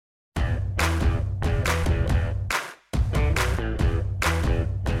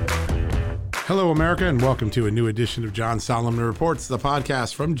Hello, America, and welcome to a new edition of John Solomon Reports, the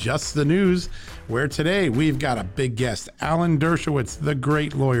podcast from Just the News, where today we've got a big guest, Alan Dershowitz, the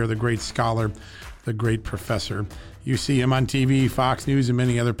great lawyer, the great scholar, the great professor. You see him on TV, Fox News, and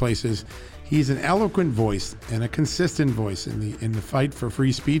many other places. He's an eloquent voice and a consistent voice in the fight for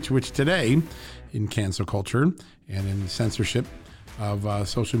free speech, which today, in cancel culture and in censorship of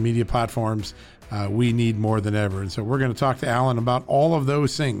social media platforms, we need more than ever. And so we're going to talk to Alan about all of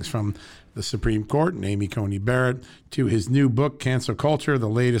those things, from the Supreme Court and Amy Coney Barrett to his new book, Cancel Culture, the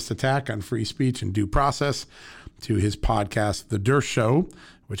latest attack on free speech and due process, to his podcast, The Dersh Show,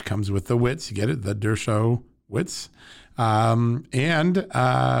 which comes with the wits. You get it? The Dersh Show wits. And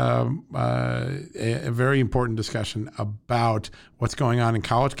a very important discussion about what's going on in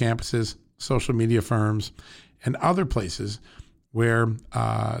college campuses, social media firms, and other places where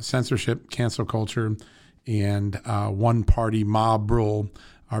censorship, cancel culture, and one-party mob rule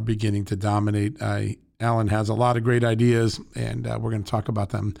are beginning to dominate. Alan has a lot of great ideas, and we're going to talk about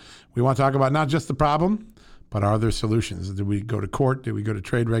them. We want to talk about not just the problem, but are there solutions? Do we go to court? Do we go to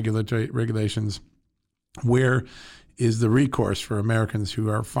trade regulations? Where is the recourse for Americans who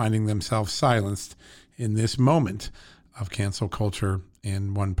are finding themselves silenced in this moment of cancel culture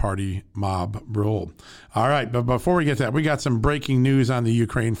and one-party mob rule? All right, but before we get to that, we got some breaking news on the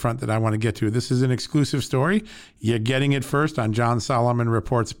Ukraine front that I want to get to. This is an exclusive story. You're getting it first on John Solomon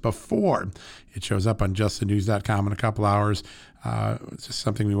Reports before it shows up on justthenews.com in a couple hours. It's just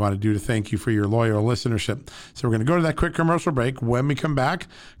something we want to do to thank you for your loyal listenership. So we're going to go to that quick commercial break. When we come back,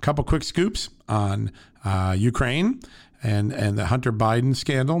 a couple quick scoops on Ukraine and the Hunter Biden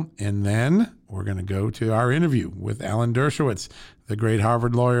scandal. And then we're going to go to our interview with Alan Dershowitz, the great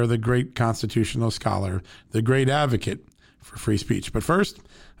Harvard lawyer, the great constitutional scholar, the great advocate for free speech. But first,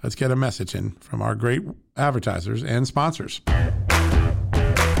 let's get a message in from our great advertisers and sponsors.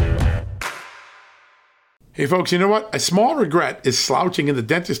 Hey folks, you know what? A small regret is slouching in the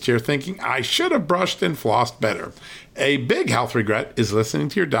dentist chair thinking, I should have brushed and flossed better. A big health regret is listening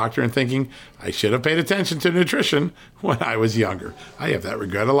to your doctor and thinking, I should have paid attention to nutrition when I was younger. I have that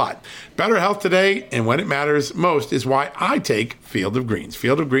regret a lot. Better health today, and when it matters most, is why I take Field of Greens.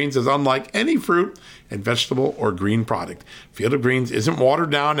 Field of Greens is unlike any fruit and vegetable or green product. Field of Greens isn't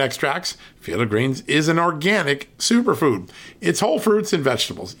watered down extracts. Field of Greens is an organic superfood. It's whole fruits and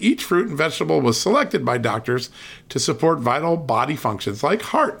vegetables. Each fruit and vegetable was selected by doctors to support vital body functions like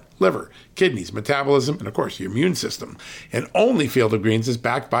heart, liver, kidneys, metabolism, and of course your immune system. And only Field of Greens is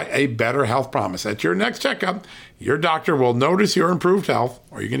backed by a better health promise. At your next checkup, your doctor will notice your improved health,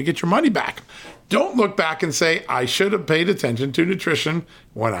 or you're going to get your money back. Don't look back and say, I should have paid attention to nutrition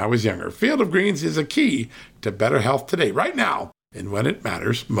when I was younger. Field of Greens is a key to better health today, right now, and when it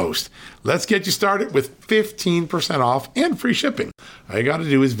matters most. Let's get you started with 15% off and free shipping. All you got to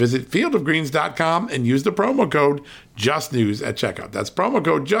do is visit fieldofgreens.com and use the promo code JUSTNEWS at checkout. That's promo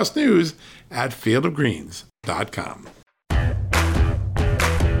code JUSTNEWS at fieldofgreens.com.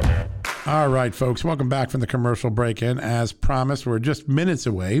 All right, folks, welcome back from the commercial break. And as promised, we're just minutes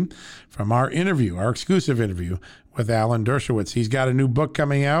away from our interview, our exclusive interview with Alan Dershowitz. He's got a new book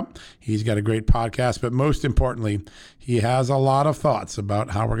coming out. He's got a great podcast, but most importantly, he has a lot of thoughts about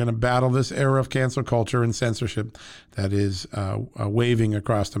how we're going to battle this era of cancel culture and censorship that is waving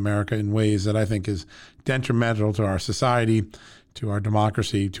across America in ways that I think is detrimental to our society, to our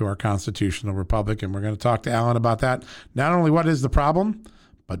democracy, to our constitutional republic. And we're going to talk to Alan about that. Not only what is the problem,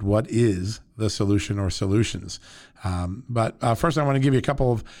 but what is the solution or solutions? But first, I want to give you a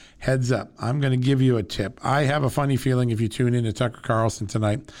couple of heads up. I'm going to give you a tip. I have a funny feeling if you tune in to Tucker Carlson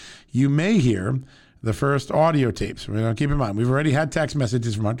tonight, you may hear the first audio tapes. We're going to keep in mind, we've already had text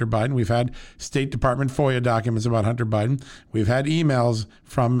messages from Hunter Biden. We've had State Department FOIA documents about Hunter Biden. We've had emails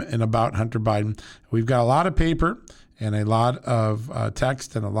from and about Hunter Biden. We've got a lot of paper and a lot of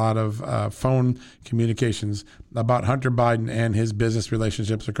text and a lot of phone communications about Hunter Biden and his business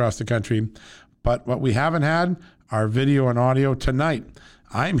relationships across the country. But what we haven't had are video and audio. Tonight,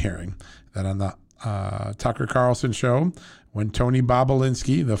 I'm hearing that on the Tucker Carlson show, when Tony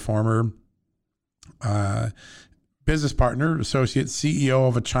Bobulinski, the former business partner, associate CEO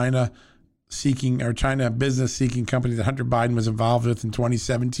of a China business seeking company that Hunter Biden was involved with in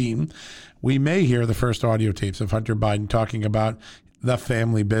 2017, we may hear the first audio tapes of Hunter Biden talking about the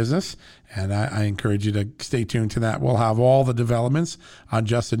family business. And I encourage you to stay tuned to that. We'll have all the developments on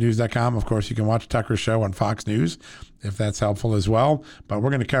justthenews.com. Of course, you can watch Tucker's show on Fox News if that's helpful as well. But we're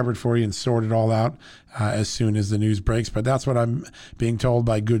going to cover it for you and sort it all out as soon as the news breaks. But that's what I'm being told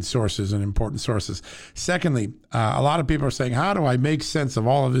by good sources and important sources. Secondly, a lot of people are saying, how do I make sense of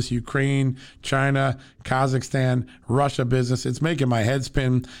all of this Ukraine, China, Kazakhstan, Russia business? It's making my head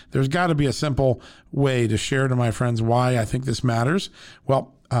spin. There's got to be a simple way to share to my friends why I think this matters.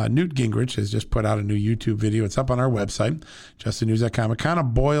 Well, Newt Gingrich has just put out a new YouTube video. It's up on our website, justthenews.com. It kind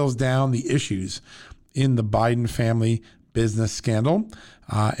of boils down the issues in the Biden family business scandal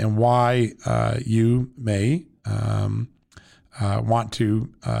and why you may want to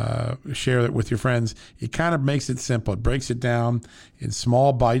share it with your friends. It kind of makes it simple. It breaks it down in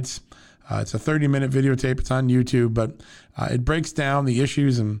small bites. It's a 30-minute videotape. It's on YouTube, but it breaks down the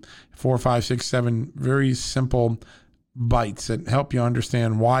issues in 4, 5, 6, 7 very simple bites that help you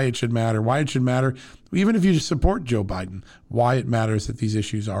understand why it should matter, even if you support Joe Biden, why it matters that these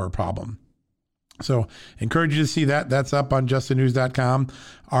issues are a problem. So encourage you to see that. That's up on justthenews.com.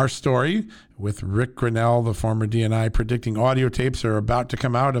 Our story with Rick Grinnell, the former DNI, predicting audio tapes are about to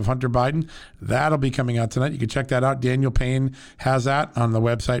come out of Hunter Biden. That'll be coming out tonight. You can check that out. Daniel Payne has that on the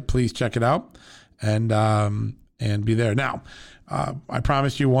website. Please check it out and be there. Now, I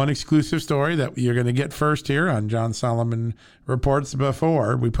promised you one exclusive story that you're going to get first here on John Solomon Reports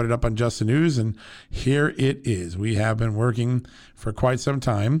before we put it up on Just the News, and here it is. We have been working for quite some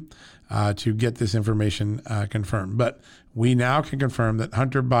time to get this information confirmed, but we now can confirm that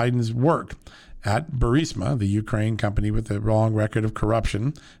Hunter Biden's work at Burisma, the Ukraine company with a long record of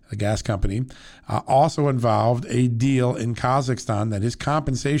corruption, the gas company, also involved a deal in Kazakhstan that his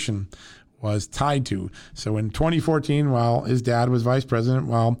compensation was tied to. So in 2014, while his dad was vice president,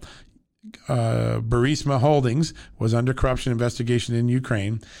 while Burisma Holdings was under corruption investigation in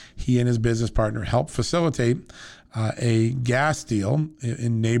Ukraine, he and his business partner helped facilitate a gas deal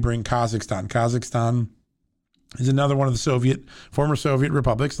in neighboring Kazakhstan. Kazakhstan is another one of the former Soviet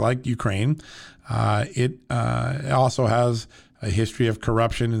republics like Ukraine. It also has a history of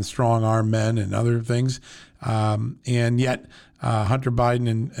corruption and strong-arm men and other things. And yet Hunter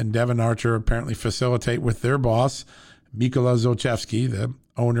Biden and Devon Archer apparently facilitate with their boss, Mykola Zlochevsky, the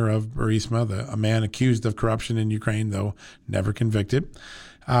owner of Burisma, a man accused of corruption in Ukraine, though never convicted.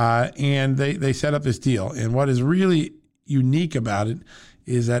 And they set up this deal. And what is really unique about it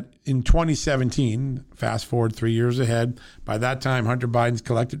is that in 2017, fast forward 3 years ahead, by that time, Hunter Biden's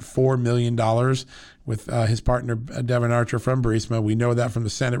collected $4 million with his partner, Devon Archer from Burisma. We know that from the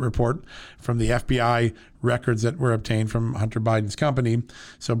Senate report, from the FBI records that were obtained from Hunter Biden's company.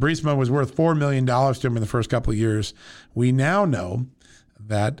 So Burisma was worth $4 million to him in the first couple of years. We now know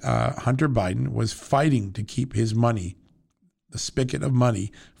that Hunter Biden was fighting to keep his money, the spigot of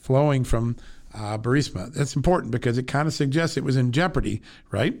money, flowing from Burisma. That's important because it kind of suggests it was in jeopardy,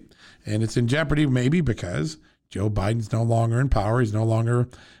 right? And it's in jeopardy maybe because Joe Biden's no longer in power. He's no longer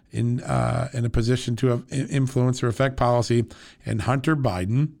in a position to influence or affect policy. And Hunter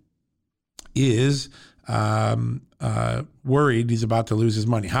Biden is worried he's about to lose his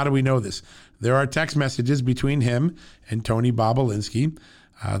money. How do we know this? There are text messages between him and Tony Bobulinski,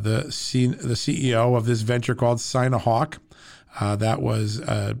 the CEO of this venture called Sinahawk. That was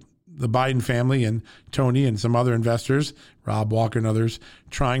the Biden family and Tony and some other investors, Rob Walker and others,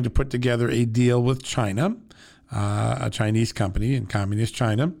 trying to put together a deal with China, a Chinese company in communist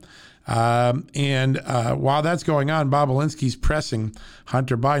China. And while that's going on, Bobulinski's pressing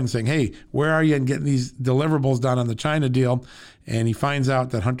Hunter Biden saying, hey, where are you in getting these deliverables done on the China deal? And he finds out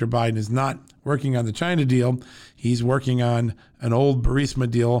that Hunter Biden is not working on the China deal. He's working on an old Burisma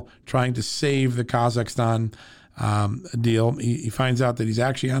deal, trying to save the Kazakhstan deal. He finds out that he's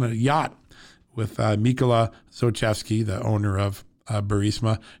actually on a yacht with Mykola Zlochevsky, the owner of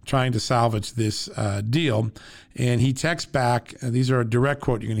Burisma, trying to salvage this deal. And he texts back, these are a direct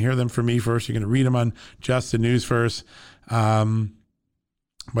quote. You're going to hear them from me first. You're going to read them on Just the News first.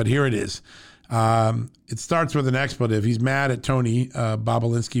 But here it is. It starts with an expletive. He's mad at Tony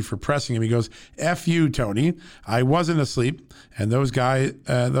Bobulinski for pressing him. He goes, F you, Tony. I wasn't asleep. And those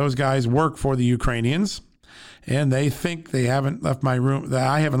guys work for the Ukrainians. And they think they haven't left my room, that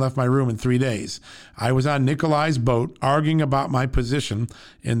I haven't left my room in 3 days. I was on Nikolai's boat arguing about my position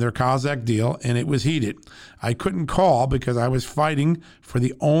in their Kazakh deal, and it was heated. I couldn't call because I was fighting for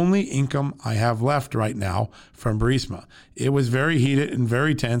the only income I have left right now from Burisma. It was very heated and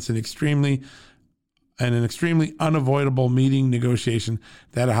very tense and an extremely unavoidable meeting negotiation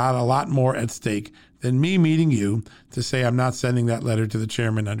that had a lot more at stake than me meeting you to say I'm not sending that letter to the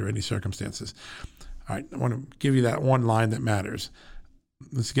chairman under any circumstances. All right, I want to give you that one line that matters.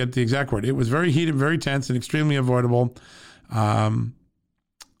 Let's get the exact word. It was very heated, very tense, and extremely avoidable. I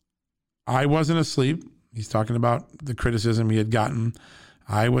wasn't asleep. He's talking about the criticism he had gotten.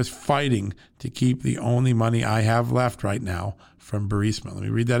 I was fighting to keep the only money I have left right now from Burisma. Let me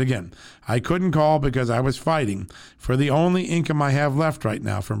read that again. I couldn't call because I was fighting for the only income I have left right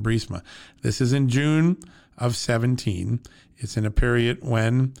now from Burisma. This is in June of 17. It's in a period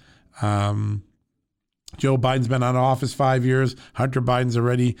when Joe Biden's been out of office 5 years. Hunter Biden's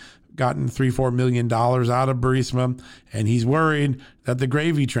already gotten $3-4 million out of Burisma, and he's worried that the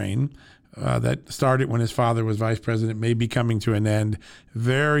gravy train that started when his father was vice president may be coming to an end.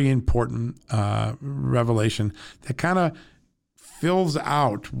 Very important revelation that kind of fills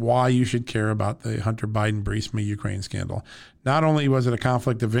out why you should care about the Hunter Biden Burisma Ukraine scandal. Not only was it a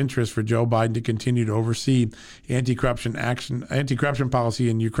conflict of interest for Joe Biden to continue to oversee anti-corruption policy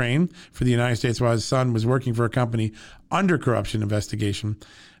in Ukraine for the United States while his son was working for a company under corruption investigation,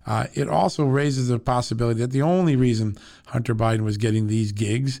 it also raises the possibility that the only reason Hunter Biden was getting these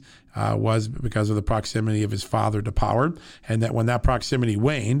gigs was because of the proximity of his father to power, and that when that proximity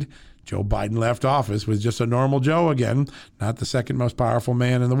waned, Joe Biden left office was just a normal Joe again, not the second most powerful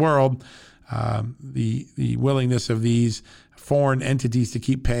man in the world. The willingness of these foreign entities to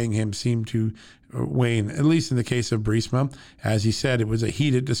keep paying him seemed to wane, at least in the case of Burisma. As he said, it was a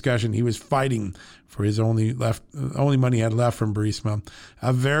heated discussion. He was fighting for his only money he had left from Burisma.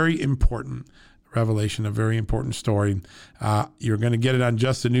 A very important revelation, a very important story. You're going to get it on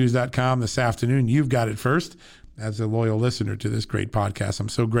justthenews.com this afternoon. You've got it first. As a loyal listener to this great podcast, I'm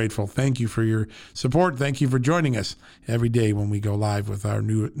so grateful. Thank you for your support. Thank you for joining us every day when we go live with our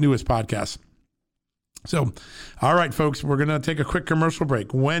newest podcast. So, all right, folks, we're going to take a quick commercial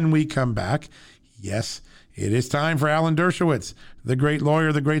break. When we come back, yes, it is time for Alan Dershowitz, the great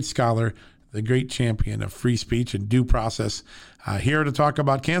lawyer, the great scholar, the great champion of free speech and due process, here to talk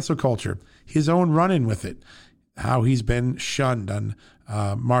about cancel culture, his own run-in with it, how he's been shunned on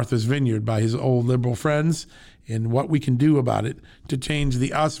Martha's Vineyard by his old liberal friends, and what we can do about it to change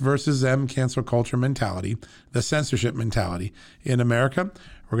the us versus them cancel culture mentality, the censorship mentality in America.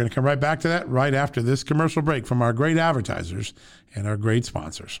 We're going to come right back to that right after this commercial break from our great advertisers and our great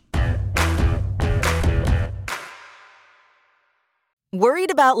sponsors.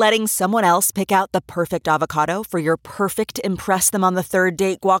 Worried about letting someone else pick out the perfect avocado for your perfect impress them on the third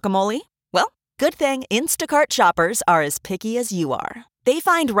date guacamole? Well, good thing Instacart shoppers are as picky as you are. They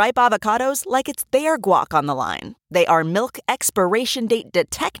find ripe avocados like it's their guac on the line. They are milk expiration date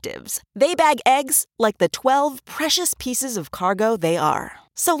detectives. They bag eggs like the 12 precious pieces of cargo they are.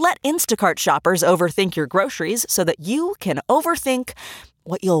 So let Instacart shoppers overthink your groceries so that you can overthink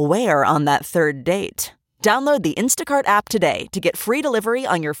what you'll wear on that third date. Download the Instacart app today to get free delivery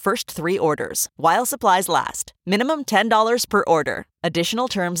on your first 3 orders, while supplies last. Minimum $10 per order. Additional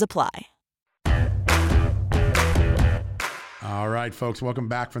terms apply. All right, folks, welcome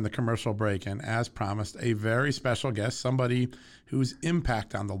back from the commercial break. And as promised, a very special guest, somebody whose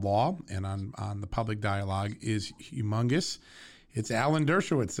impact on the law and on the public dialogue is humongous. It's Alan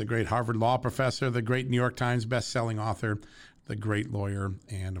Dershowitz, the great Harvard law professor, the great New York Times best-selling author, the great lawyer,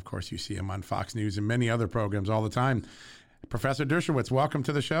 and of course you see him on Fox News and many other programs all the time. Professor Dershowitz, welcome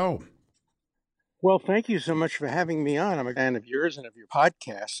to the show. Well, thank you so much for having me on. I'm a fan of yours and of your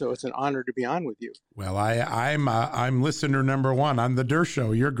podcast, so it's an honor to be on with you. Well, I'm listener number one on The Dersh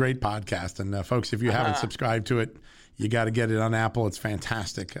Show, your great podcast. And folks, if you haven't subscribed to it, you got to get it on Apple. It's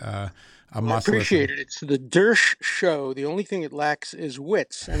fantastic. I appreciate it. It's The Dersh Show. The only thing it lacks is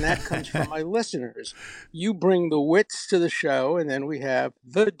wits, and that comes from my listeners. You bring the wits to the show, and then we have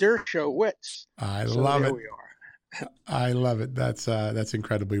The Dersh Show wits. I love it. There we are. I love it. That's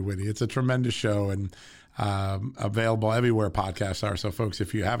incredibly witty. It's a tremendous show and available everywhere podcasts are. So, folks,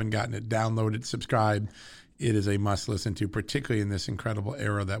 if you haven't gotten it, download it, subscribe. It is a must listen to, particularly in this incredible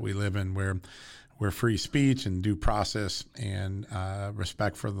era that we live in, where free speech and due process and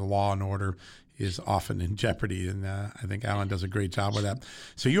respect for the law and order is often in jeopardy. And I think Alan does a great job with that.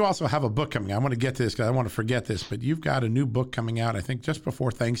 So you also have a book coming. I want to get to this because I want to forget this, but you've got a new book coming out, I think just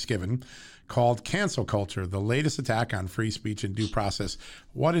before Thanksgiving, called Cancel Culture, the latest attack on free speech and due process.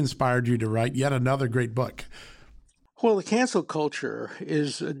 What inspired you to write yet another great book? Well, the cancel culture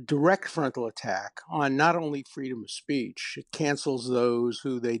is a direct frontal attack on not only freedom of speech. It cancels those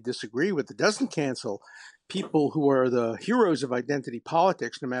who they disagree with. It doesn't cancel people who are the heroes of identity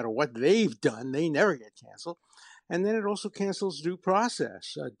politics. No matter what they've done, they never get canceled. And then it also cancels due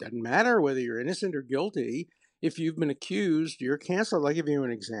process. It doesn't matter whether you're innocent or guilty. If you've been accused, you're canceled. I'll give you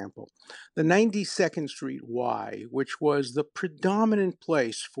an example. The 92nd Street Y, which was the predominant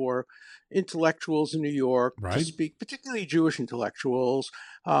place for intellectuals in New York to speak, particularly Jewish intellectuals.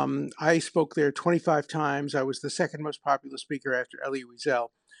 I spoke there 25 times. I was the second most popular speaker after Elie Wiesel.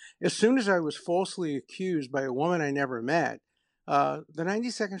 As soon as I was falsely accused by a woman I never met, the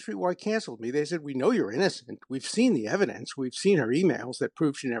 92nd Street Y canceled me. They said, "We know you're innocent. We've seen the evidence. We've seen her emails that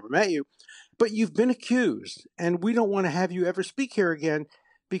prove she never met you, but you've been accused, and we don't want to have you ever speak here again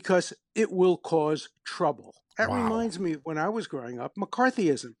because it will cause trouble." That Wow. reminds me of when I was growing up,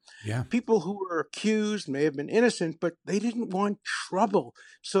 McCarthyism. Yeah. People who were accused may have been innocent, but they didn't want trouble,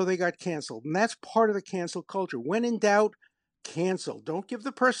 so they got canceled. And that's part of the cancel culture. When in doubt, cancel. Don't give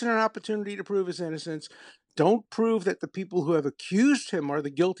the person an opportunity to prove his innocence. Don't prove that the people who have accused him are the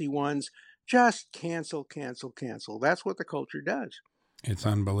guilty ones. Just cancel, cancel, cancel. That's what the culture does. It's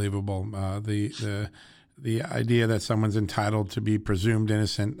unbelievable. The idea that someone's entitled to be presumed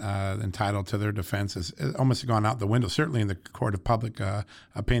innocent, entitled to their defense, is almost gone out the window. Certainly in the court of public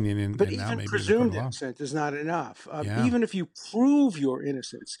opinion, But and now even maybe presumed in the court of law. innocent is not enough. Yeah. Even if you prove your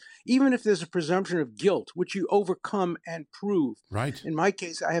innocence, even if there's a presumption of guilt, which you overcome and prove. Right. In my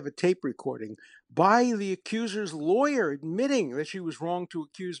case, I have a tape recording by the accuser's lawyer admitting that she was wrong to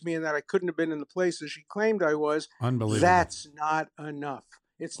accuse me and that I couldn't have been in the place that she claimed I was. Unbelievable. That's not enough.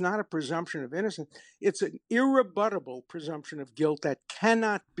 It's not a presumption of innocence. It's an irrebuttable presumption of guilt that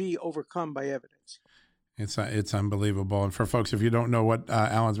cannot be overcome by evidence. It's unbelievable. And for folks, if you don't know what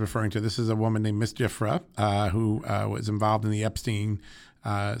Alan's referring to, this is a woman named Miss Giffra who was involved in the Epstein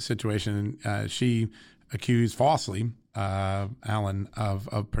situation. She accused falsely Alan of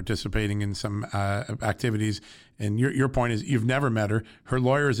participating in some activities. And your point is you've never met her. Her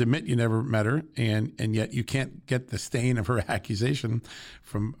lawyers admit you never met her, and yet you can't get the stain of her accusation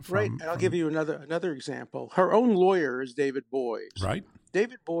from right. And I'll give you another example. Her own lawyer is David Boies. Right.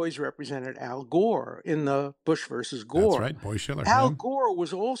 David Boies represented Al Gore in the Bush versus Gore. That's right, Boies-Schiller. Al Gore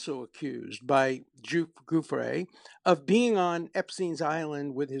was also accused by Giuffre of being on Epstein's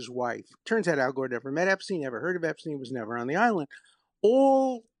island with his wife. Turns out Al Gore never met Epstein, never heard of Epstein, was never on the island.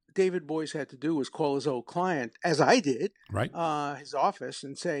 All David Boies had to do was call his old client, as I did, right, his office,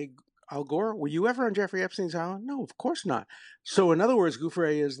 and say, "Al Gore, were you ever on Jeffrey Epstein's island?" "No, of course not." So in other words,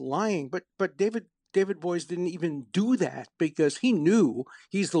 Giuffre is lying, but David Boies didn't even do that because he knew,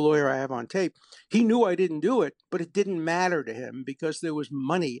 he's the lawyer I have on tape, he knew I didn't do it, but it didn't matter to him because there was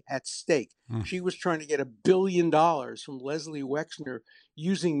money at stake. She was trying to get $1 billion from Leslie Wexner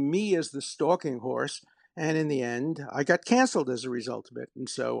using me as the stalking horse. And in the end, I got canceled as a result of it. And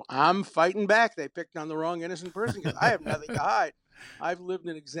so I'm fighting back. They picked on the wrong innocent person because I have nothing to hide. I've lived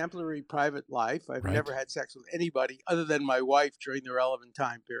an exemplary private life. I've never had sex with anybody other than my wife during the relevant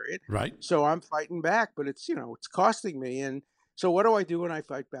time period. Right. So I'm fighting back, but it's costing me. And so what do I do when I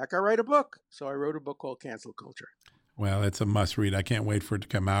fight back? I write a book. So I wrote a book called Cancel Culture. Well, it's a must read. I can't wait for it to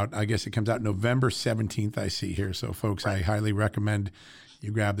come out. I guess it comes out November 17th, I see here. So folks, I highly recommend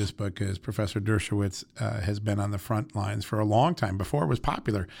you grab this book because Professor Dershowitz has been on the front lines for a long time, before it was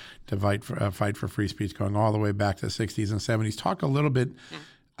popular to fight for free speech, going all the way back to the 60s and 70s. Talk a little bit,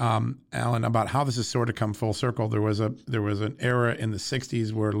 Alan, about how this has sort of come full circle. There was an era in the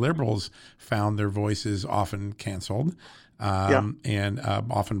 60s where liberals found their voices often canceled. And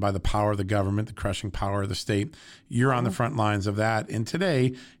often by the power of the government, the crushing power of the state. You're on the front lines of that. And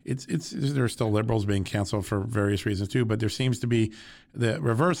today, there are still liberals being canceled for various reasons too, but there seems to be the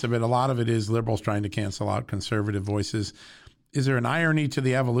reverse of it. A lot of it is liberals trying to cancel out conservative voices. Is there an irony to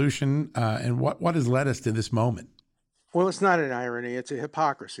the evolution? And what has led us to this moment? Well, it's not an irony. It's a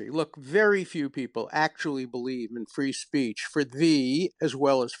hypocrisy. Look, very few people actually believe in free speech for thee as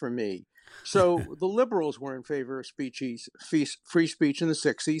well as for me. So the liberals were in favor of free speech in the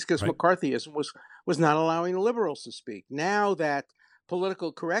 60s because McCarthyism was not allowing the liberals to speak. Now that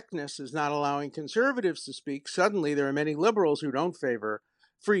political correctness is not allowing conservatives to speak, suddenly there are many liberals who don't favor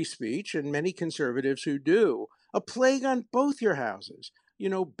free speech and many conservatives who do. A plague on both your houses.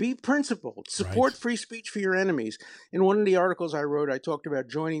 Be principled. Support free speech for your enemies. In one of the articles I wrote, I talked about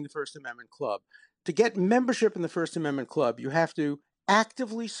joining the First Amendment Club. To get membership in the First Amendment Club, you have to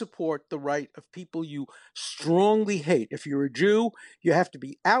actively support the right of people you strongly hate. If you're a Jew, you have to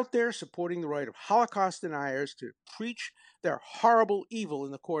be out there supporting the right of Holocaust deniers to preach their horrible evil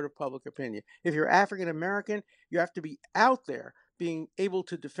in the court of public opinion. If you're African American, you have to be out there being able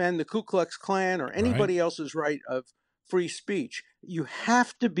to defend the Ku Klux Klan or anybody else's right of free speech. You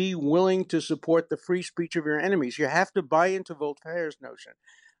have to be willing to support the free speech of your enemies. You have to buy into Voltaire's notion.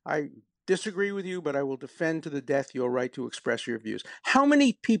 I disagree with you, but I will defend to the death your right to express your views. How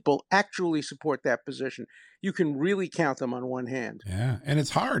many people actually support that position? You can really count them on one hand. Yeah, and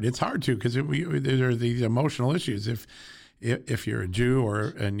it's hard. It's hard to, because there are these emotional issues. If you're a Jew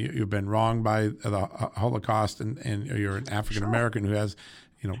and you've been wronged by the Holocaust and you're an African American who has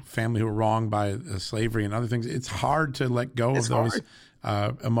family who were wronged by slavery and other things, it's hard to let go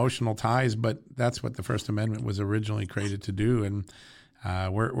emotional ties, but that's what the First Amendment was originally created to do. And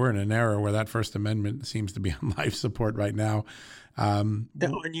we're in an era where that First Amendment seems to be on life support right now.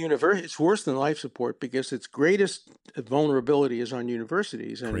 It's worse than life support because its greatest vulnerability is on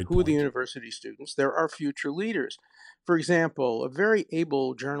universities. And who are the university students? There are future leaders. For example, a very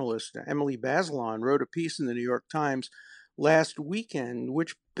able journalist, Emily Bazelon, wrote a piece in the New York Times last weekend,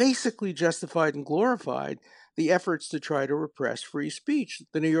 which basically justified and glorified the efforts to try to repress free speech.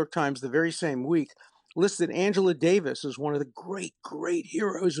 The New York Times, the very same week, listed Angela Davis as one of the great, great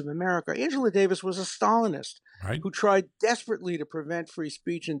heroes of America. Angela Davis was a Stalinist who tried desperately to prevent free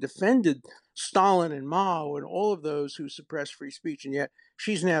speech and defended Stalin and Mao and all of those who suppressed free speech. And yet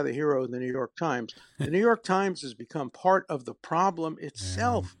she's now the hero of the New York Times. The New York Times has become part of the problem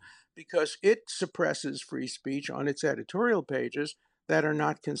itself because it suppresses free speech on its editorial pages that are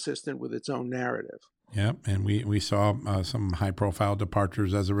not consistent with its own narrative. Yeah, and we saw some high-profile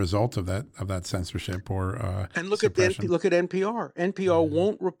departures as a result of that censorship or and look suppression. Look at NPR. NPR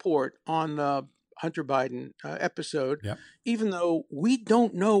won't report on the Hunter Biden episode, even though we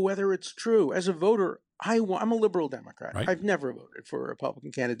don't know whether it's true. As a voter, I'm a liberal Democrat. Right. I've never voted for a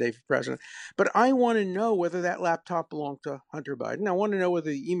Republican candidate for president, but I want to know whether that laptop belonged to Hunter Biden. I want to know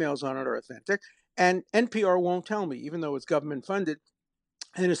whether the emails on it are authentic, and NPR won't tell me, even though it's government funded.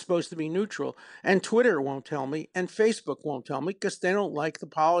 And it's supposed to be neutral. And Twitter won't tell me, and Facebook won't tell me because they don't like the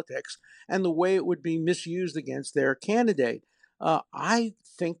politics and the way it would be misused against their candidate. I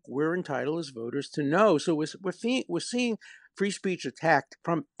think we're entitled as voters to know. So we're seeing free speech attacked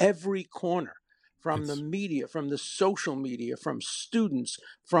from every corner, from the media, from the social media, from students,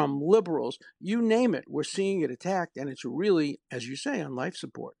 from liberals, you name it. We're seeing it attacked, and it's really, as you say, on life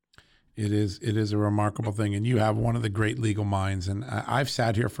support. It is a remarkable thing, and you have one of the great legal minds. And I've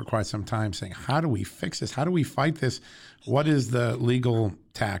sat here for quite some time saying, how do we fix this? How do we fight this? What is the legal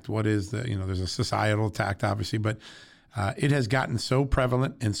tact? What is there's a societal tact, obviously, but it has gotten so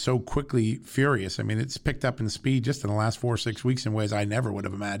prevalent and so quickly furious. I mean, it's picked up in speed just in the last 4 or 6 weeks in ways I never would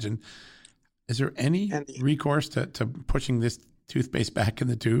have imagined. Is there any recourse to pushing this toothpaste back in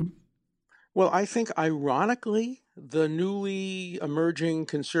the tube? Well, I think, ironically, the newly emerging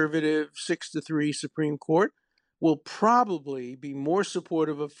conservative 6-3 Supreme Court will probably be more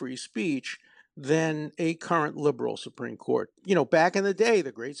supportive of free speech than a current liberal Supreme Court. Back in the day,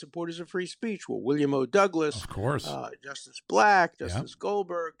 the great supporters of free speech were William O. Douglas, of course, Justice Black, Justice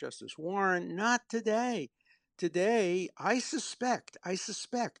Goldberg, Justice Warren. Not today. Today, I suspect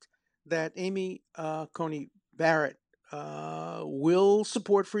that Amy Coney Barrett will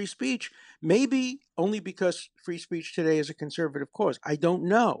support free speech, maybe only because free speech today is a conservative cause. I don't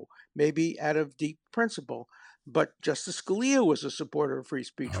know, maybe out of deep principle. But Justice Scalia was a supporter of free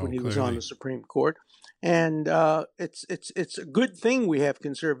speech when he was on the Supreme Court. And it's a good thing we have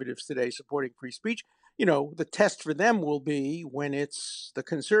conservatives today supporting free speech. The test for them will be when it's the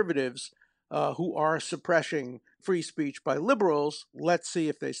conservatives who are suppressing free speech by liberals. Let's see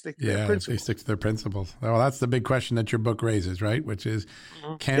if they stick to their principles. If they stick to their principles. Well, that's the big question that your book raises, right? Which is,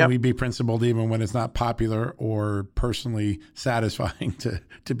 can we be principled even when it's not popular or personally satisfying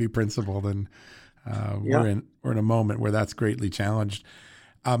to be principled? And we're in a moment where that's greatly challenged.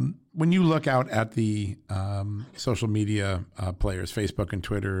 When you look out at the social media players, Facebook and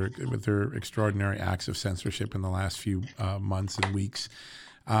Twitter, with their extraordinary acts of censorship in the last few months and weeks,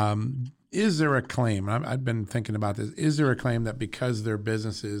 is there a claim, and I've been thinking about this, is there a claim that because their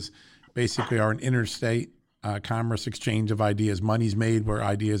businesses basically are an interstate commerce exchange of ideas, money's made where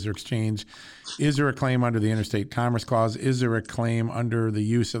ideas are exchanged, is there a claim under the Interstate Commerce Clause? Is there a claim under the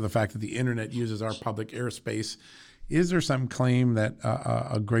use of the fact that the internet uses our public airspace? Is there some claim that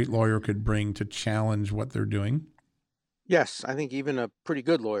a great lawyer could bring to challenge what they're doing? Yes, I think even a pretty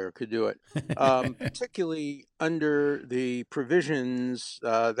good lawyer could do it, particularly under the provisions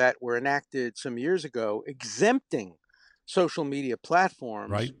that were enacted some years ago, exempting social media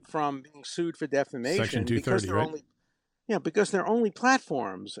platforms from being sued for defamation. Section 230, because they're only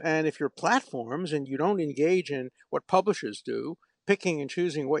platforms. And if you're platforms and you don't engage in what publishers do, picking and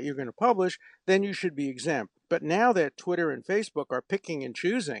choosing what you're going to publish, then you should be exempt. But now that Twitter and Facebook are picking and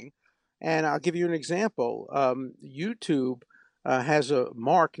choosing, and I'll give you an example. YouTube has a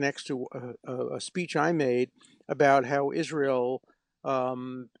mark next to a speech I made about how Israel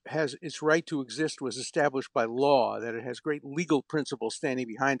has its right to exist was established by law, that it has great legal principles standing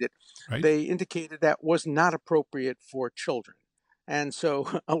behind it. Right. They indicated that was not appropriate for children. And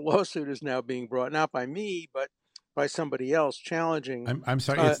so a lawsuit is now being brought, not by me, but by somebody else challenging. I'm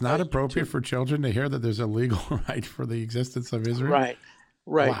sorry, it's not appropriate for children to hear that there's a legal right for the existence of Israel? Right.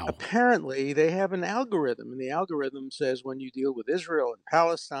 Right. Wow. Apparently, they have an algorithm, and the algorithm says when you deal with Israel and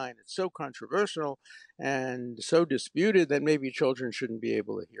Palestine, it's so controversial and so disputed that maybe children shouldn't be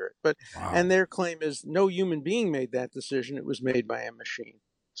able to hear it. And Wow. their claim is no human being made that decision, it was made by a machine.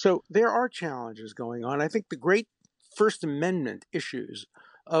 So there are challenges going on. I think the great First Amendment issues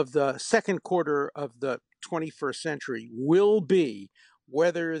of the second quarter of the 21st century will be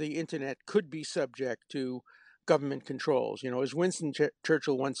whether the internet could be subject to government controls. As Winston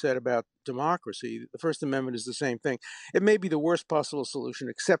Churchill once said about democracy, the First Amendment is the same thing. It may be the worst possible solution,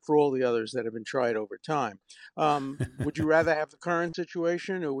 except for all the others that have been tried over time. Would you rather have the current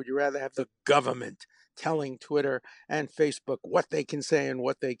situation, or would you rather have the government telling Twitter and Facebook what they can say and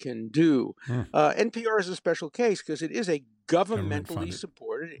what they can do? Hmm. NPR is a special case because it is a Government governmentally funded.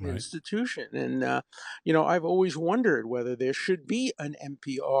 supported Right. institution. And, I've always wondered whether there should be an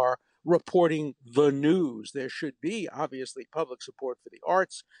NPR reporting the news. There should be, obviously, public support for the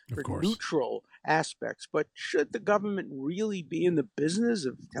arts, Of for course. neutral aspects. But should the government really be in the business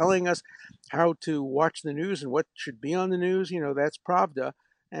of telling us how to watch the news and what should be on the news? That's Pravda.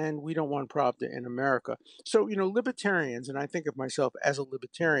 And we don't want Pravda in America. So, libertarians, and I think of myself as a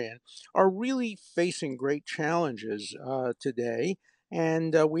libertarian, are really facing great challenges today.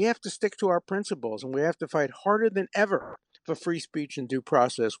 And we have to stick to our principles, and we have to fight harder than ever for free speech and due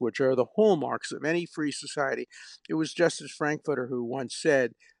process, which are the hallmarks of any free society. It was Justice Frankfurter who once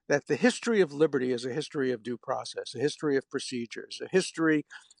said that the history of liberty is a history of due process, a history of procedures, a history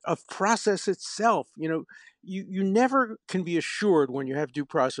of process itself. You never can be assured when you have due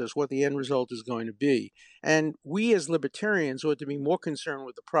process what the end result is going to be. And we as libertarians ought to be more concerned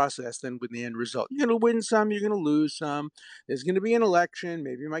with the process than with the end result. You're going to win some, you're going to lose some. There's going to be an election.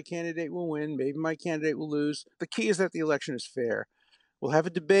 Maybe my candidate will win, maybe my candidate will lose. The key is that the election is fair. We'll have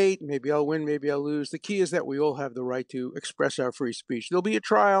a debate. Maybe I'll win, maybe I'll lose. The key is that we all have the right to express our free speech. There'll be a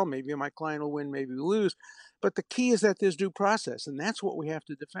trial. Maybe my client will win, maybe we'll lose. But the key is that there's due process, and that's what we have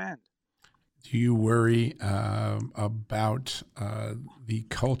to defend. Do you worry about the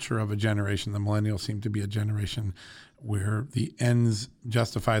culture of a generation? The millennials seem to be a generation where the ends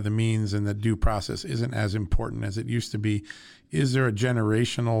justify the means and the due process isn't as important as it used to be. Is there a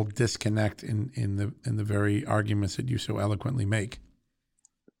generational disconnect in the very arguments that you so eloquently make?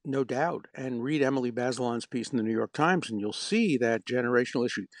 No doubt. And read Emily Bazelon's piece in the New York Times, and you'll see that generational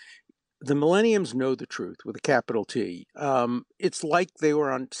issue. The millenniums know the truth with a capital T. It's like they were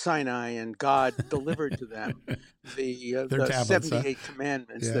on Sinai and God delivered to them the tablets, 78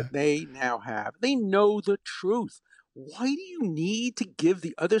 commandments Yeah. that they now have. They know the truth. Why do you need to give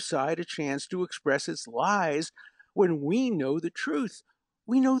the other side a chance to express its lies when we know the truth?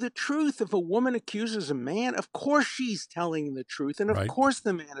 We know the truth. If a woman accuses a man, of course she's telling the truth, and of Right. course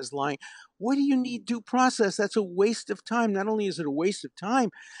the man is lying. What do you need due process? That's a waste of time. Not only is it a waste of time,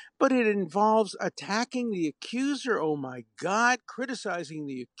 but it involves attacking the accuser. Oh my God, criticizing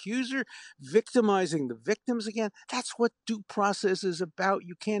the accuser, victimizing the victims again. That's what due process is about.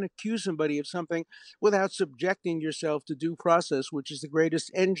 You can't accuse somebody of something without subjecting yourself to due process, which is the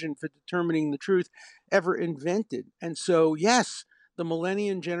greatest engine for determining the truth ever invented. And so, yes, the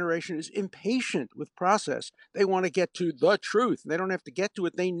millennium generation is impatient with process. They want to get to the truth. They don't have to get to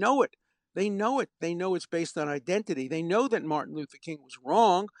it. They know it. They know it. They know it's based on identity. They know that Martin Luther King was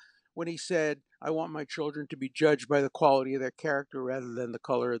wrong when he said, I want my children to be judged by the quality of their character rather than the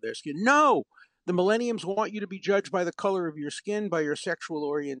color of their skin. No, the millenniums want you to be judged by the color of your skin, by your sexual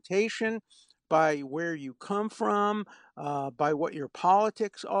orientation, by where you come from, by what your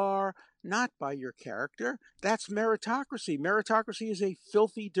politics are, not by your character. That's meritocracy. Meritocracy is a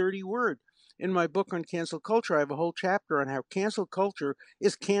filthy, dirty word. In my book on cancel culture, I have a whole chapter on how cancel culture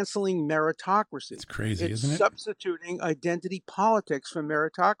is canceling meritocracy. It's crazy, It's isn't it? substituting identity politics for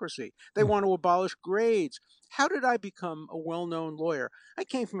meritocracy. They want to abolish grades. How did I become a well-known lawyer? I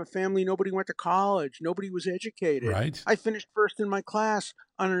came from a family, nobody went to college, nobody was educated. Right. I finished first in my class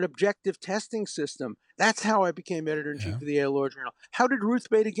on an objective testing system. That's how I became editor-in-chief Yeah. of the Yale Law Journal. How did Ruth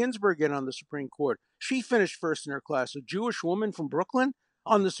Bader Ginsburg get on the Supreme Court? She finished first in her class, a Jewish woman from Brooklyn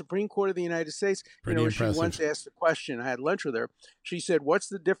on the Supreme Court of the United States. Pretty impressive. She once asked a question. I had lunch with her. She said, what's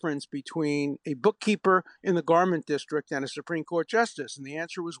the difference between a bookkeeper in the garment district and a Supreme Court justice? And the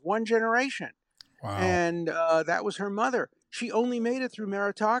answer was one generation. Wow. And that was her mother. She only made it through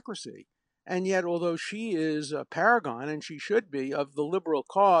meritocracy. And yet, although she is a paragon, and she should be, of the liberal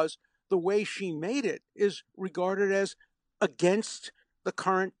cause, the way she made it is regarded as against the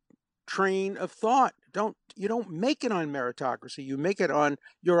current train of thought. You don't make it on meritocracy. You make it on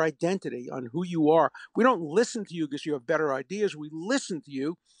your identity, on who you are. We don't listen to you because you have better ideas. We listen to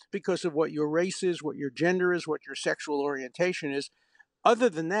you because of what your race is, what your gender is, what your sexual orientation is. Other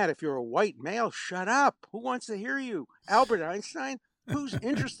than that, if you're a white male, shut up. Who wants to hear you? Albert Einstein? Who's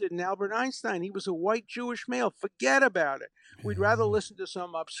interested in Albert Einstein? He was a white Jewish male. Forget about it. We'd rather listen to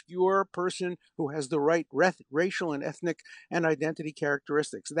some obscure person who has the right racial and ethnic and identity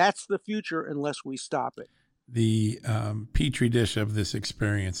characteristics. That's the future unless we stop it. The petri dish of this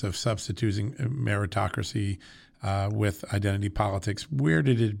experience of substituting meritocracy with identity politics, where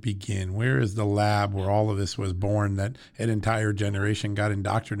did it begin? Where is the lab where all of this was born, that an entire generation got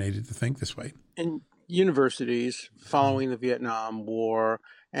indoctrinated to think this way? In universities following the Vietnam War,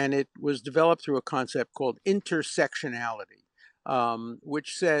 and it was developed through a concept called intersectionality,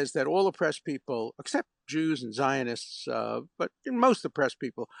 which says that all oppressed people, except Jews and Zionists, but most oppressed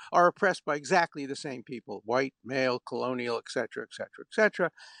people, are oppressed by exactly the same people: white, male, colonial, et cetera, et cetera, et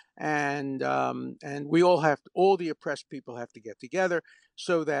cetera. And we all the oppressed people have to get together,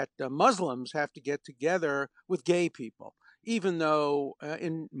 so that Muslims have to get together with gay people. Even though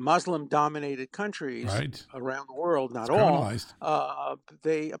in Muslim-dominated countries around the world, not all,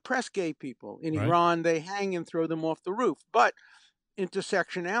 they oppress gay people. In Iran, they hang and throw them off the roof. But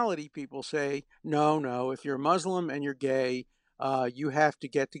intersectionality people say, no, if you're Muslim and you're gay, you have to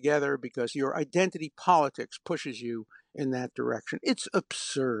get together because your identity politics pushes you in that direction. It's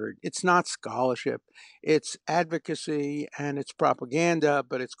absurd. It's not scholarship. It's advocacy and it's propaganda,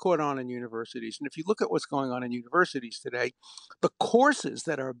 but it's caught on in universities. And if you look at what's going on in universities today, the courses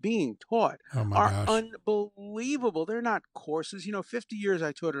that are being taught are unbelievable. They're not courses. 50 years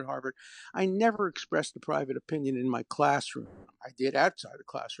I taught at Harvard. I never expressed a private opinion in my classroom. I did outside the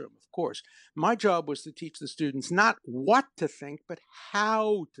classroom, of course. My job was to teach the students not what to think, but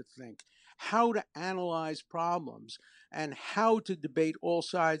how to think, how to analyze problems, and how to debate all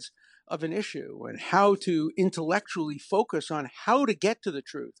sides of an issue, and how to intellectually focus on how to get to the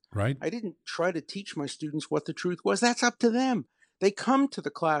truth. Right. I didn't try to teach my students what the truth was. That's up to them. They come to the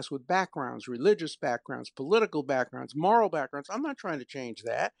class with backgrounds, religious backgrounds, political backgrounds, moral backgrounds. I'm not trying to change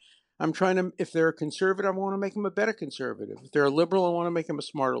that. I'm trying to, if they're a conservative, I want to make them a better conservative. If they're a liberal, I want to make them a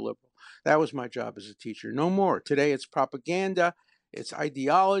smarter liberal. That was my job as a teacher. No more. Today it's propaganda, it's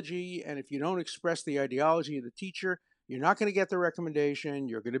ideology, and if you don't express the ideology of the teacher, you're not going to get the recommendation,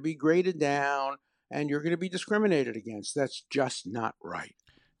 you're going to be graded down, and you're going to be discriminated against. That's just not right.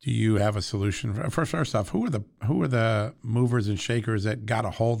 Do you have a solution? First off, who are the movers and shakers that got a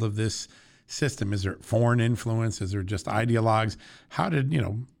hold of this system? Is there foreign influence? Is there just ideologues? How did,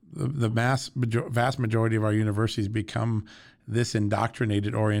 the vast majority of our universities become this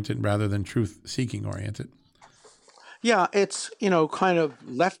indoctrinated oriented rather than truth seeking oriented? Yeah, it's, kind of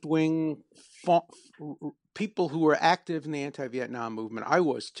left-wing people who were active in the anti-Vietnam movement. I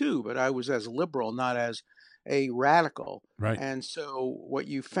was too, but I was as a liberal, not as a radical. Right. And so what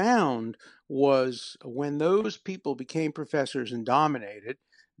you found was when those people became professors and dominated,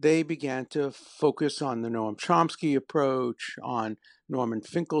 they began to focus on the Noam Chomsky approach, on Norman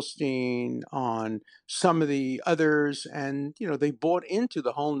Finkelstein, on some of the others, and they bought into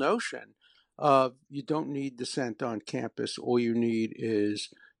the whole notion of you don't need dissent on campus. All you need is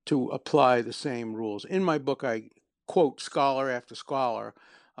to apply the same rules. In my book, I quote scholar after scholar.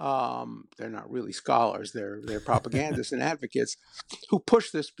 They're not really scholars. They're propagandists and advocates who push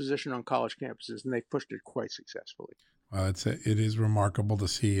this position on college campuses, and they've pushed it quite successfully. Well, it is remarkable to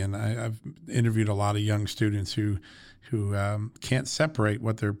see, and I've interviewed a lot of young students who can't separate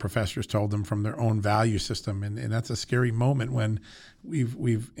what their professors told them from their own value system, and that's a scary moment when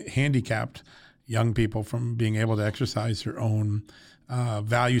we've handicapped young people from being able to exercise their own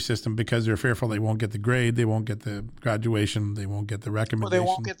value system because they're fearful they won't get the grade, they won't get the graduation, they won't get the recommendation. Well, they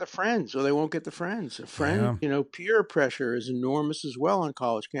won't get the friends, or they won't get the friends. Peer pressure is enormous as well on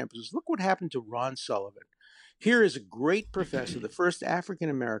college campuses. Look what happened to Ron Sullivan. Here is a great professor, the first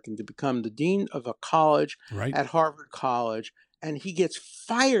African-American to become the dean of a college at Harvard College, and he gets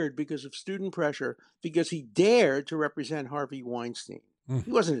fired because of student pressure because he dared to represent Harvey Weinstein.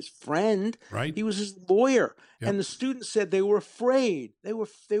 He wasn't his friend. Right. He was his lawyer. Yep. And the students said they were afraid. They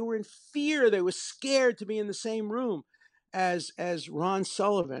were in fear. They were scared to be in the same room as Ron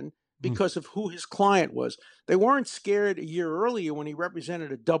Sullivan because of who his client was. They weren't scared a year earlier when he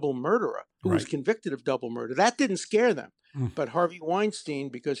represented a double murderer who was convicted of double murder. That didn't scare them. But Harvey Weinstein,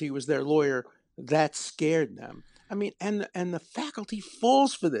 because he was their lawyer, that scared them. I mean, and the faculty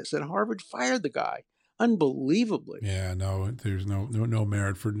falls for this, and Harvard fired the guy. unbelievably. Yeah, no, there's no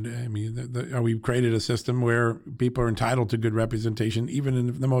merit for. I mean, we've created a system where people are entitled to good representation, even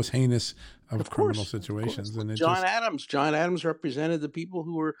in the most heinous of criminal situations. And John Adams represented the people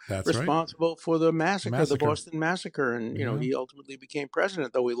who were responsible for the massacre, the Boston Massacre, and he ultimately became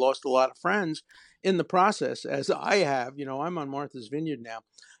president. Though he lost a lot of friends in the process, as I have. I'm on Martha's Vineyard now.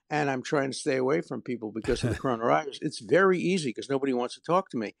 And I'm trying to stay away from people because of the coronavirus. It's very easy because nobody wants to talk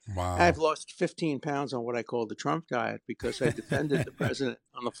to me. Wow. I've lost 15 pounds on what I call the Trump diet because I defended the president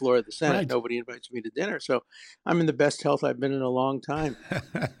on the floor of the Senate. Right. Nobody invites me to dinner. So I'm in the best health I've been in a long time.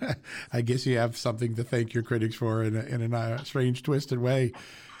 I guess you have something to thank your critics for in a strange, twisted way.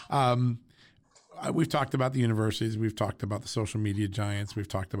 We've talked about the universities. We've talked about the social media giants. We've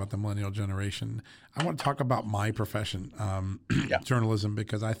talked about the millennial generation. I want to talk about my profession, journalism,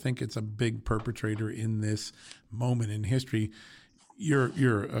 because I think it's a big perpetrator in this moment in history.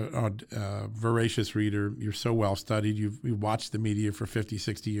 You're a voracious reader. You're so well studied. You've watched the media for 50,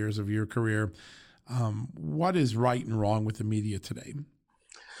 60 years of your career. What is right and wrong with the media today?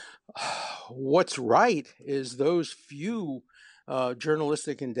 What's right is those few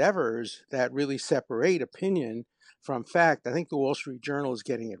journalistic endeavors that really separate opinion from fact. I think the Wall Street Journal is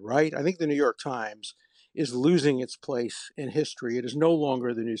getting it right. I think the New York Times is losing its place in history. It is no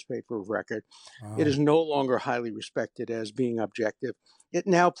longer the newspaper of record. Wow. It is no longer highly respected as being objective. It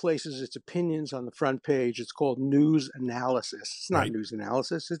now places its opinions on the front page. It's called news analysis. It's not news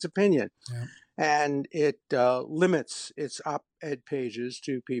analysis, it's opinion. Yeah. And it limits its op-ed pages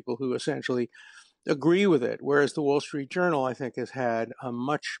to people who essentially agree with it, whereas the Wall Street Journal, I think, has had a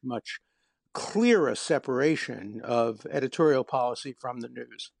much, much clearer separation of editorial policy from the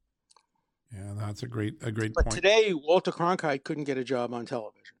news. Yeah, that's a great point. But today, Walter Cronkite couldn't get a job on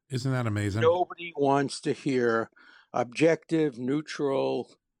television. Isn't that amazing? Nobody wants to hear objective,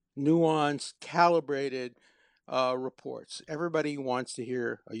 neutral, nuanced, calibrated reports. Everybody wants to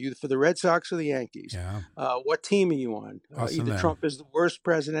hear, are you for the Red Sox or the Yankees? Yeah. What team are you on? Either Trump is the worst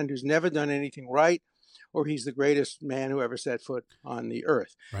president who's never done anything right, or he's the greatest man who ever set foot on the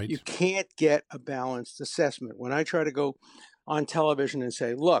earth. Right. You can't get a balanced assessment. When I try to go on television and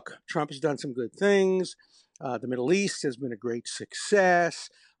say, look, Trump has done some good things. The Middle East has been a great success.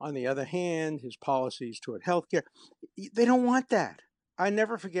 On the other hand, his policies toward healthcare, they don't want that. I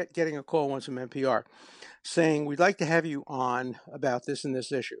never forget getting a call once from NPR saying, we'd like to have you on about this and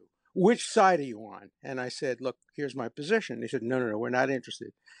this issue. Which side are you on? And I said, look, here's my position. They said, no, we're not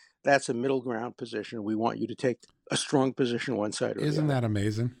interested. That's a middle ground position. We want you to take a strong position one side or the other. Isn't that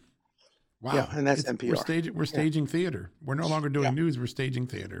amazing? Wow. Yeah, and that's NPR. We're staging theater. We're no longer doing news. We're staging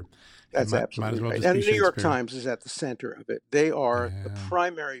theater. That's absolutely right. And the New York Times is at the center of it. They are the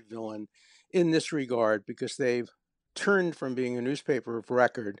primary villain in this regard because they've turned from being a newspaper of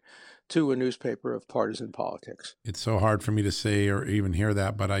record to a newspaper of partisan politics. It's so hard for me to say or even hear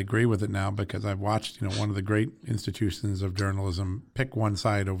that, but I agree with it now because I've watched, one of the great institutions of journalism pick one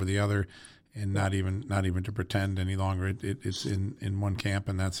side over the other and not even to pretend any longer. It's in one camp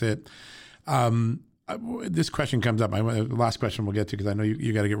and that's it. This question comes up. The last question we'll get to because I know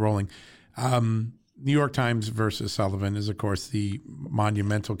you got to get rolling. New York Times versus Sullivan is, of course, the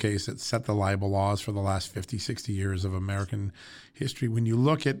monumental case that set the libel laws for the last 50, 60 years of American history. When you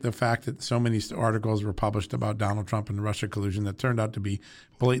look at the fact that so many articles were published about Donald Trump and Russia collusion that turned out to be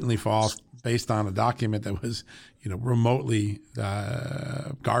blatantly false based on a document that was, remotely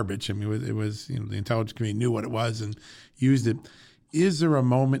garbage. I mean, it was the intelligence community knew what it was and used it. Is there a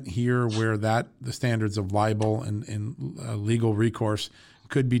moment here where the standards of libel and legal recourse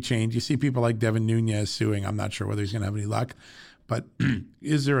could be changed? You see people like Devin Nunes suing. I'm not sure whether he's going to have any luck, but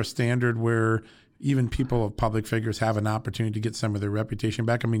is there a standard where even people of public figures have an opportunity to get some of their reputation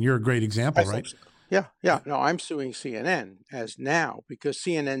back? I mean, you're a great example, right? So. Yeah. No, I'm suing CNN as now because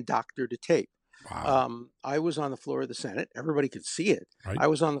CNN doctored a tape. Wow. I was on the floor of the Senate. Everybody could see it. Right. I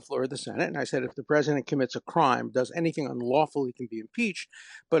was on the floor of the Senate, and I said, if the president commits a crime, does anything unlawful, he can be impeached.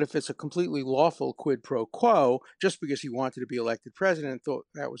 But if it's a completely lawful quid pro quo, just because he wanted to be elected president and thought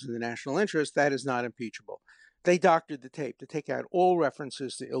that was in the national interest, that is not impeachable. They doctored the tape to take out all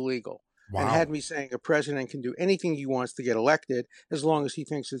references to illegal. Wow. And had me saying a president can do anything he wants to get elected as long as he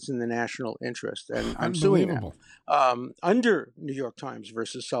thinks it's in the national interest. And I'm suing them under New York Times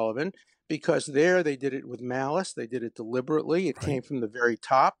versus Sullivan because there they did it with malice. They did it deliberately. It came from the very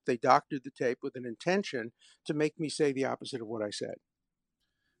top. They doctored the tape with an intention to make me say the opposite of what I said.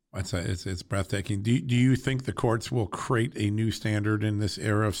 It's breathtaking. Do you think the courts will create a new standard in this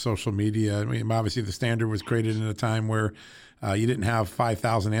era of social media? I mean, obviously the standard was created in a time where you didn't have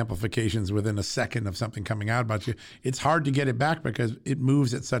 5,000 amplifications within a second of something coming out about you. It's hard to get it back because it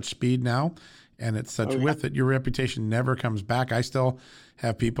moves at such speed now. And it's such with it, your reputation never comes back. I still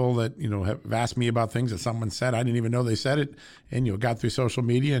have people that, have asked me about things that someone said. I didn't even know they said it. And, got through social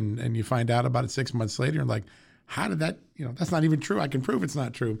media and you find out about it 6 months later and like, how did that, that's not even true. I can prove it's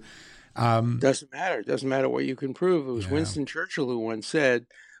not true. Doesn't matter. It doesn't matter what you can prove. It was Winston Churchill who once said,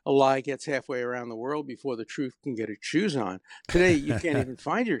 a lie gets halfway around the world before the truth can get its shoes on. Today, you can't even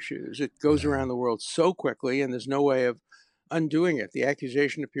find your shoes. It goes around the world so quickly, and there's no way of undoing it. The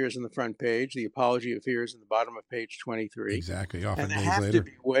accusation appears on the front page. The apology appears in the bottom of page 23. Exactly. Often and there days have later. to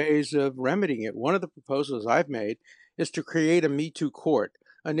be ways of remedying it. One of the proposals I've made is to create a Me Too court,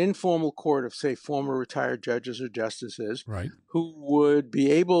 an informal court of, say, former retired judges or justices who would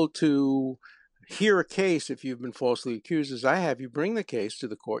be able to hear a case if you've been falsely accused, as I have. You bring the case to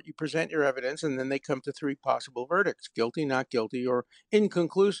the court, you present your evidence, and then they come to 3 possible verdicts: guilty, not guilty, or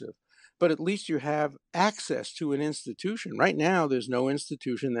inconclusive. But at least you have access to an institution. Right now, there's no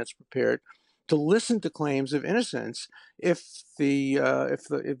institution that's prepared to listen to claims of innocence if the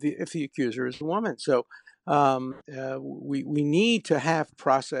accuser is a woman. So we need to have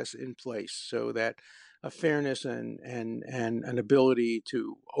process in place so that a fairness and an ability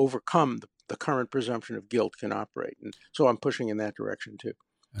to overcome the current presumption of guilt can operate. And so I'm pushing in that direction too.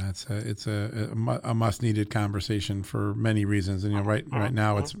 It's a must needed conversation for many reasons. And right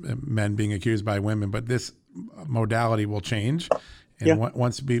now it's men being accused by women, but this modality will change. And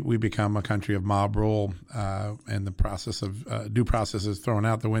once we become a country of mob rule and the process of due process is thrown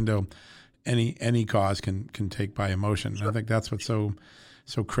out the window, any cause can take by emotion. And I think that's what's so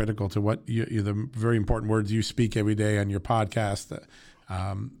critical to what the very important words you speak every day on your podcast,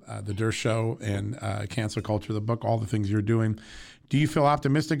 the Dersh Show, and Cancel Culture, the book, all the things you're doing. Do you feel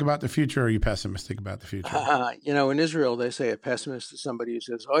optimistic about the future, or are you pessimistic about the future? In Israel, they say a pessimist is somebody who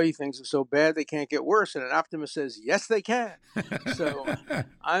says, "Oh, things are so bad they can't get worse," and an optimist says, "Yes, they can." So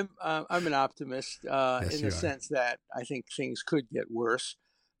I'm an optimist in the sense that I think things could get worse.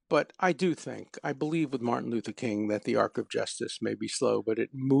 But I believe with Martin Luther King that the arc of justice may be slow, but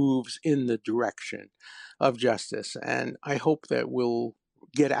it moves in the direction of justice. And I hope that we'll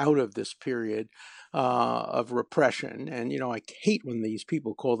get out of this period of repression. And, I hate when these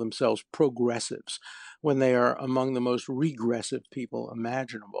people call themselves progressives, when they are among the most regressive people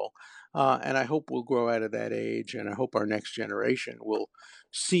imaginable. And I hope we'll grow out of that age, and I hope our next generation will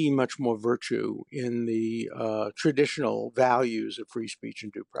see much more virtue in the traditional values of free speech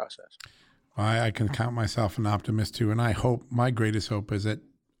and due process. I can count myself an optimist too, and I hope, my greatest hope is that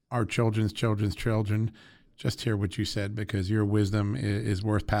our children's children just hear what you said, because your wisdom is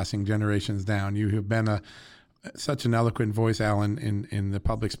worth passing generations down. You have been such an eloquent voice, Alan, in the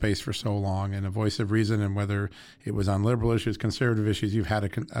public space for so long, and a voice of reason. And whether it was on liberal issues, conservative issues, you've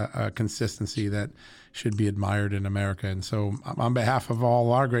had a consistency that should be admired in America. And so on behalf of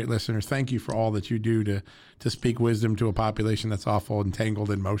all our great listeners, thank you for all that you do to speak wisdom to a population that's awful entangled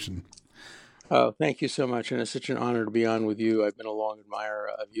in motion. Oh, thank you so much. And it's such an honor to be on with you. I've been a long admirer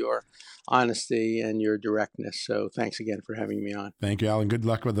of your honesty and your directness. So thanks again for having me on. Thank you, Alan. Good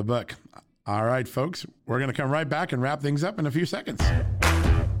luck with the book. All right, folks, we're going to come right back and wrap things up in a few seconds.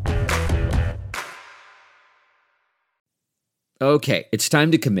 Okay, it's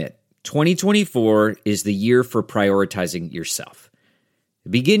time to commit. 2024 is the year for prioritizing yourself.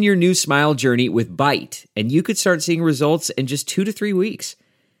 Begin your new smile journey with Byte, and you could start seeing results in just 2 to 3 weeks.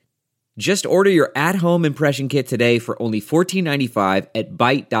 Just order your at-home impression kit today for only $14.95 at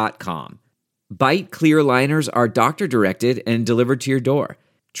Byte.com. Byte clear liners are doctor-directed and delivered to your door.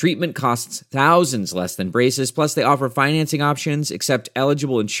 Treatment costs thousands less than braces, plus they offer financing options, accept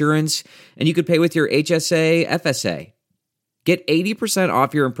eligible insurance, and you could pay with your HSA, FSA. Get 80%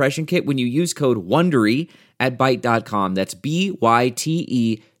 off your impression kit when you use code WONDERY at Byte.com. That's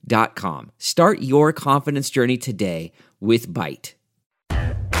BYTE.com. Start your confidence journey today with Byte.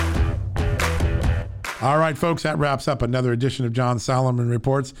 All right, folks, that wraps up another edition of John Solomon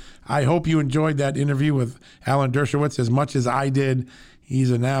Reports. I hope you enjoyed that interview with Alan Dershowitz as much as I did.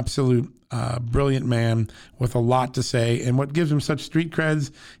 He's an absolute brilliant man with a lot to say. And what gives him such street creds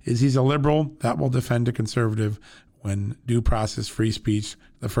is he's a liberal that will defend a conservative when due process, free speech,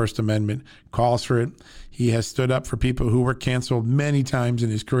 the First Amendment calls for it. He has stood up for people who were canceled many times in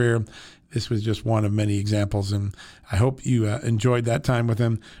his career. This was just one of many examples, and I hope you enjoyed that time with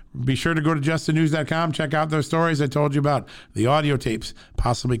him. Be sure to go to justthenews.com, check out those stories I told you about, the audio tapes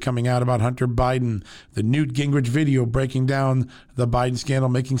possibly coming out about Hunter Biden, the Newt Gingrich video breaking down the Biden scandal,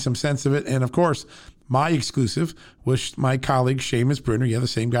 making some sense of it, and of course, my exclusive with my colleague Seamus Brunner, the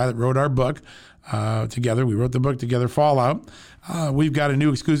same guy that wrote our book together. We wrote the book together, Fallout. We've got a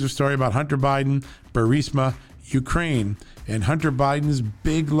new exclusive story about Hunter Biden, Burisma, Ukraine, and Hunter Biden's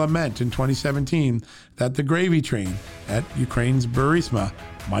big lament in 2017 that the gravy train at Ukraine's Burisma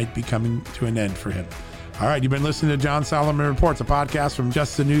might be coming to an end for him. All right, you've been listening to John Solomon Reports, a podcast from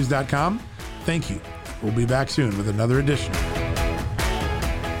justthenews.com. Thank you. We'll be back soon with another edition.